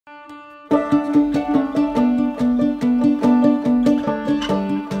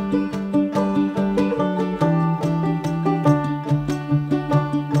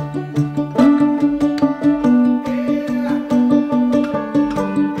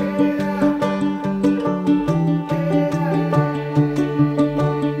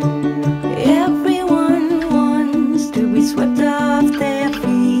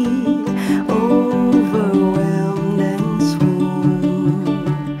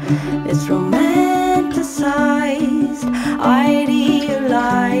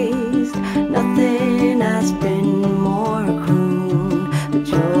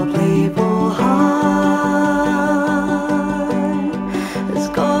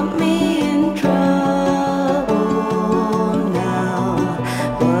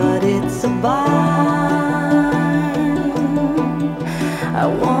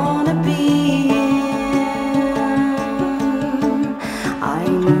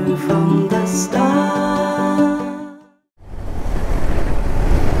knew from the start.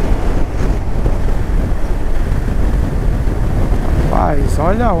 Rapaz,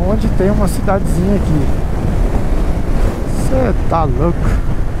 olha onde tem uma cidadezinha aqui. Você tá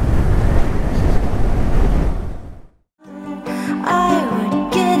louco.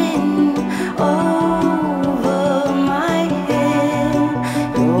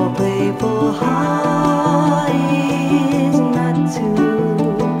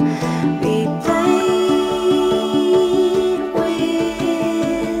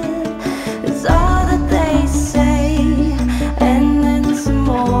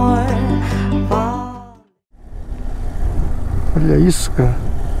 Olha isso, cara.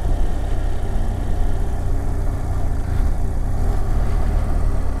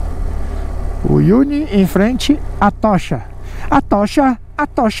 O Uyuni em frente à tocha. A tocha, a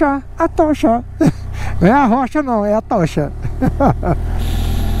tocha, a tocha. Não é a rocha não, é a tocha.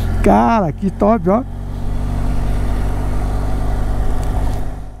 Cara, que top, ó.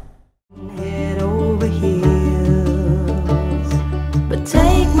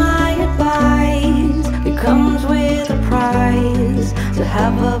 To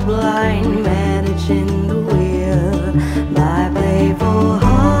have a blind managing the wheel, my playful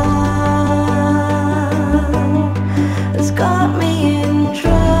heart has got me in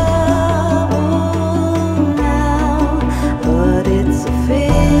trouble now, but it's a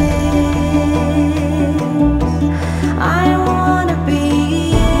fix. I wanna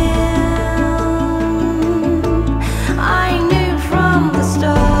be in. I knew from the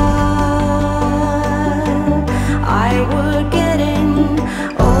start I would get in.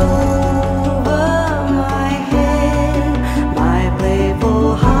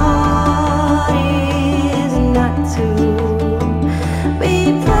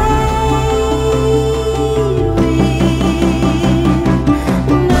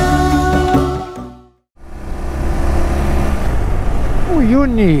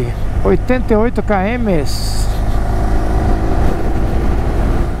 Uyuni, 88 km.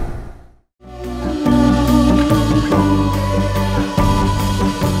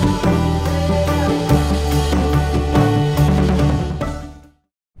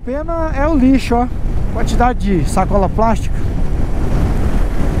 Pena é o lixo, ó. Quantidade de sacola plástica.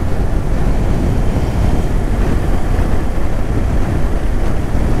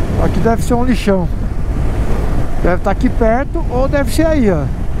 Aqui deve ser um lixão. Deve estar aqui perto ou deve ser aí, ó.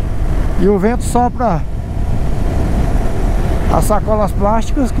 E o vento sopra as sacolas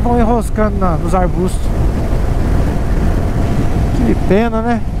plásticas que vão enroscando nos arbustos. Que pena,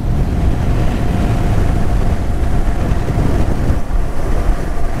 né?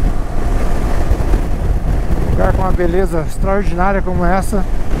 Um lugar com uma beleza extraordinária como essa.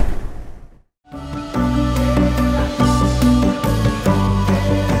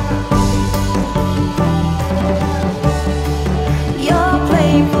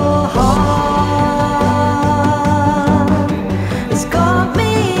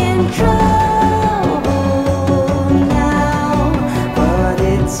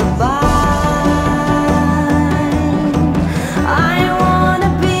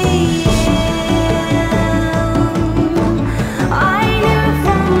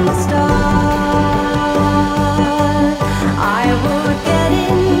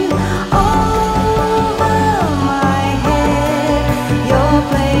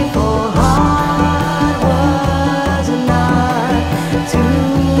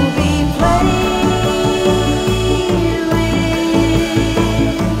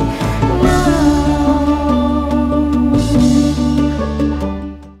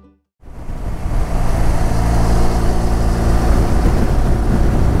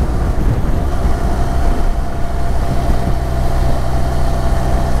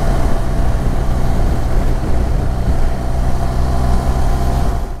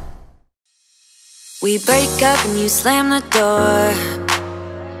 We break up and you slam the door.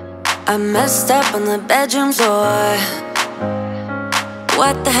 I messed up on the bedroom floor.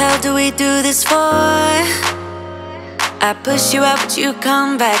 What the hell do we do this for? I push you out but you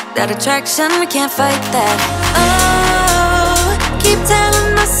come back. That attraction, we can't fight that. Oh, keep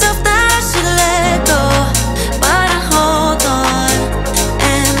telling myself that I should let go, but I hold on.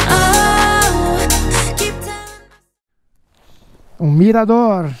 And oh, keep telling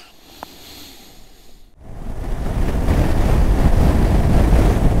mirador.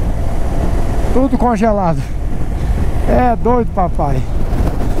 Tudo congelado. É doido, papai.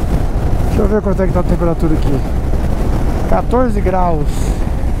 Deixa eu ver quanto é que tá a temperatura aqui. 14 graus.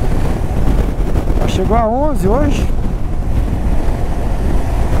 Já chegou a 11 hoje.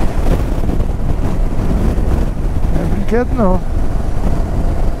 Não é brinquedo não.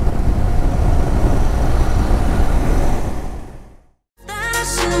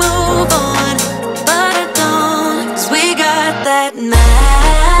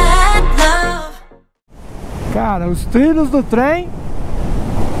 os trilhos do trem.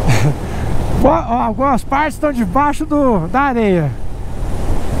 Algumas partes estão debaixo da areia.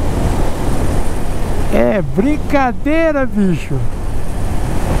 É brincadeira, bicho.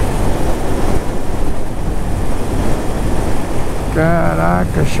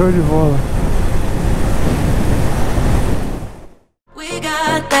 Caraca, show de bola. We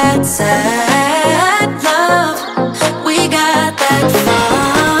got that sad love. We got that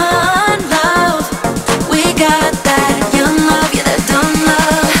fun love. We got that young love, yeah, that dumb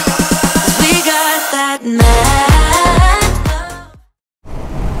love. We got that mad love.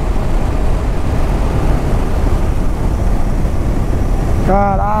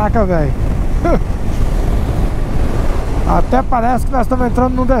 Caraca, velho. Até parece que nós estamos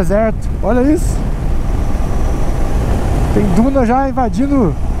entrando num deserto. Olha isso. Tem duna já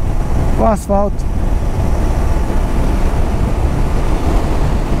invadindo o asfalto.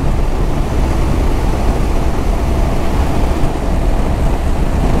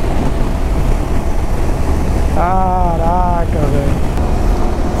 Caraca, velho.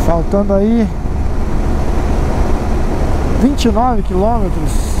 Faltando aí 29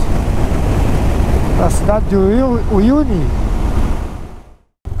 quilômetros da cidade de Uyuni.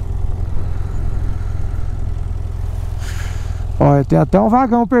 Olha, tem até um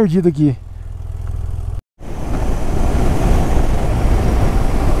vagão perdido aqui.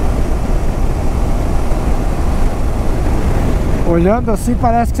 Olhando assim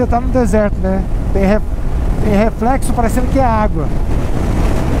parece que você está no deserto, né? Tem reflexo parecendo que é água.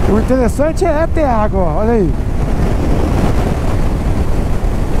 O interessante é ter água, ó. Olha aí.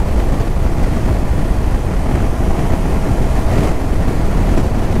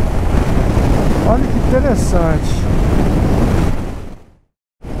 Olha que interessante.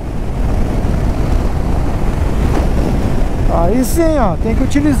 Aí sim, ó, tem que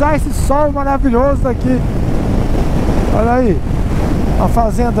utilizar esse sol maravilhoso daqui. Olha aí, a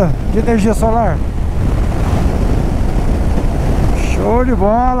fazenda de energia solar. Show de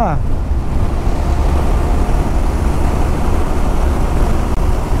bola.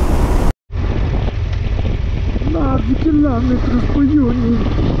 9 quilômetros por Uyuni,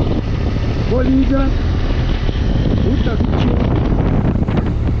 Bolívia, Ruta 21.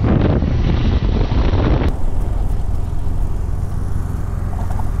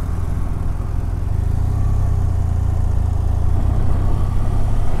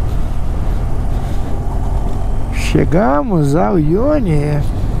 Chegamos ao Uyuni.